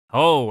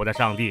哦，我的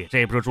上帝，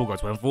这不是诸葛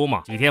村夫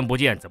吗？几天不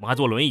见，怎么还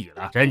坐轮椅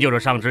了？真就是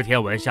上知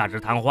天文，下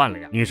知瘫痪了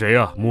呀！你谁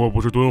呀？莫不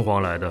是敦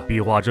煌来的？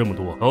壁画这么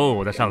多。哦，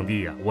我的上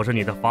帝呀，我是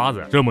你的发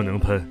子，这么能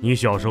喷？你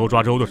小时候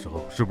抓周的时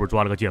候，是不是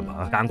抓了个键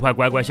盘？赶快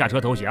乖乖下车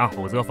投降，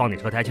否则放你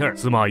车胎气儿！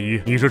司马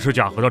懿，你是吃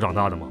假核桃长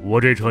大的吗？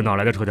我这车哪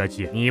来的车胎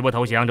气？你不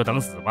投降就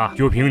等死吧！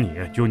就凭你，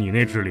就你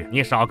那智力，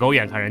你少狗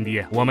眼看人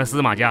低！我们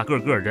司马家个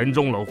个人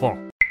中龙凤。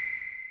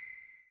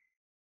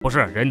不是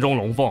人中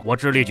龙凤，我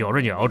智力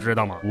99，知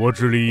道吗？我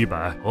智力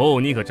100。哦，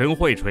你可真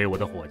会吹，我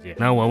的伙计。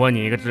那我问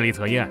你一个智力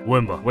测验，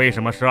问吧。为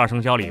什么12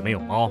生肖里没有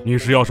猫？你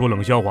是要说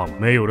冷笑话吗？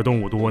没有的动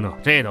物多呢。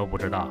这都不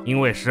知道，因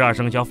为12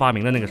生肖发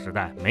明的那个时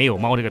代没有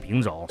猫这个品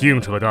种。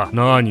净扯淡。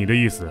那你的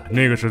意思，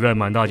那个时代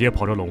满大街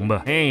跑着龙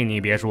呗？哎，你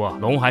别说，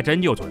龙还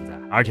真就存在，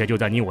而且就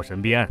在你我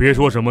身边。别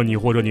说什么你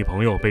或者你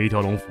朋友被一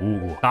条龙服务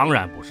过，当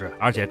然不是。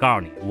而且告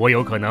诉你，我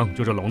有可能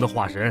就是龙的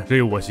化身。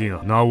这我信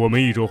啊。拿我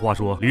们一州话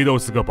说，里头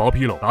是个包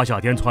皮龙，大夏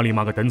天穿里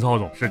妈个灯草。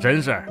是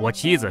真事儿，我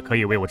妻子可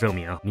以为我证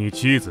明。你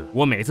妻子？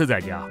我每次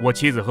在家，我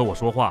妻子和我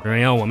说话，只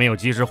要我没有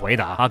及时回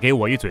答，她给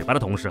我一嘴巴的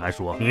同时还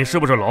说：“你是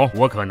不是龙？”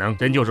我可能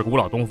真就是古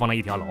老东方的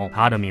一条龙，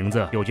它的名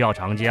字就叫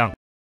长江。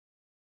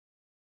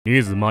你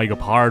日妈一个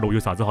耙耳朵，有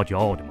啥子好骄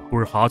傲的吗？不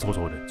是哈臭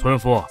臭的。村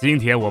夫，今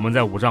天我们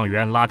在五丈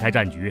原拉开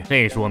战局，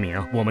这说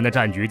明我们的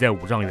战局在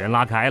五丈原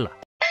拉开了。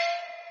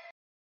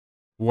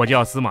我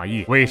叫司马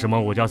懿，为什么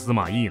我叫司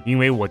马懿呢？因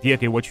为我爹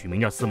给我取名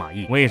叫司马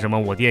懿。为什么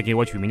我爹给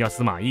我取名叫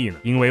司马懿呢？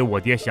因为我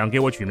爹想给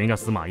我取名叫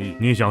司马懿。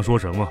你想说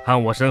什么？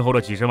看我身后的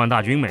几十万大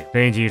军没？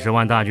这几十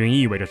万大军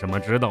意味着什么？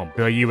知道吗？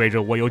这意味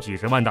着我有几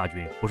十万大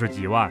军，不是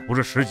几万，不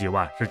是10几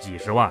万，是几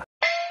十万。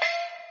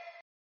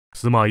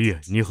司马懿，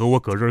你和我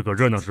搁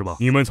这呢是吧？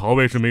你们曹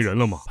魏是没人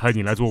了吗？派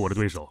你来做我的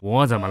对手。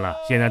我怎么了？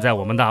现在在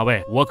我们大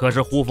魏，我可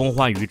是呼风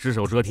唤雨、只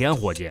手遮天，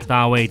伙计。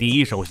大魏第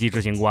一首席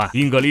执行官，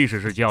英格历史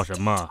是叫什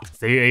么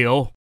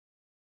CAO。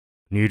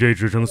你这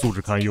职称素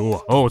质堪忧啊！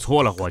哦，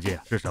错了，伙计，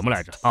是什么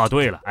来着？啊，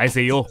对了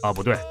 ，ICU 啊，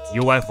不对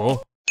 ，UFO。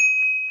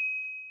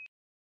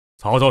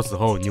曹操死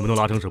后，你们都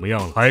拉成什么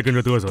样了？还跟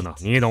着嘚瑟呢？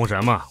你懂什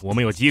么？我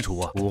们有基础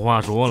啊。古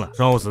话说了，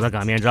瘦死的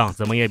擀面杖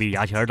怎么也比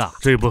牙签大。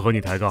这不和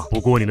你抬杠。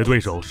不过你的对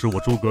手是我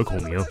诸葛孔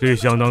明，这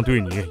相当对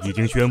你已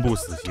经宣布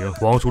死刑。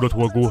皇叔的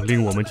托孤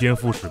令我们肩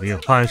负使命，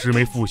汉室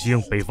没复兴，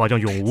北伐将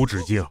永无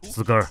止境。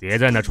死根儿，别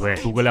在那吹，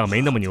诸葛亮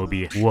没那么牛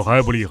逼，我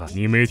还不厉害。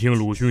你没听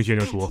鲁迅先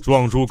生说，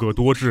壮诸葛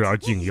多智而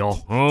近妖？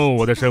哦，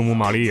我的圣母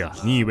玛利亚，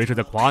你以为是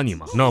在夸你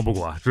吗？那不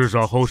管，至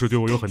少后世对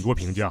我有很多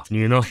评价。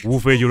你呢？无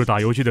非就是打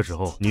游戏的时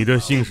候，你的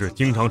姓氏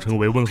经常成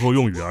为问候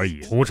用语而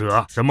已。胡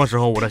扯！什么时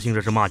候我的姓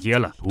氏是骂街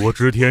了？我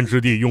知天知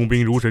地，用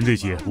兵如神这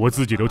些，我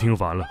自己都听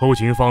烦了。后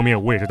勤方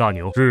面我也是大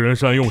牛，知人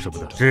善用什么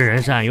的。知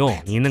人善用？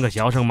你那个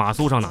小生马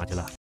谡上哪去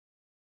了？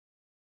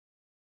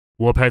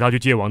我派他去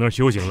界王那儿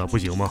修行了，不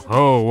行吗？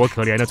哦，我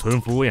可怜的村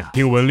夫呀！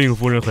听闻令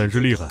夫人很是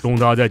厉害，董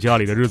大在家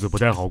里的日子不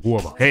太好过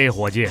吧？嘿，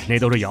伙计，那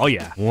都是谣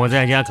言。我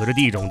在家可是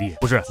地中地，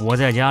不是，我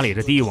在家里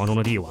是帝王中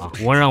的帝王。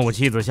我让我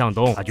妻子向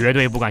东，她绝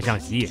对不敢向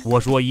西；我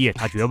说一，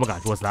她绝不敢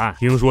说3。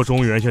听说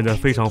中原现在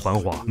非常繁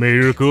华，每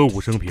日歌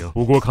舞升平。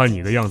不过看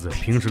你的样子，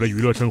平时的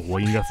娱乐生活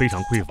应该非常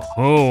匮乏。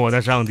哦，我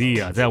的上帝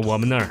呀，在我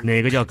们那儿，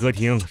哪个叫歌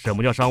厅，什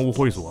么叫商务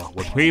会所，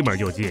我推门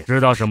就进。知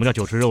道什么叫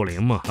酒池肉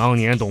林吗？当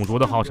年董卓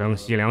都号称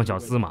西凉小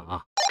司马。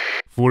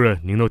夫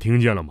人，您都听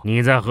见了吗？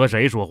你在和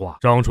谁说话？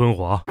张春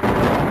华。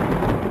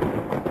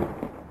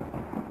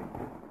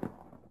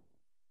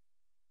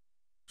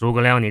诸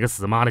葛亮，你个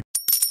死妈的！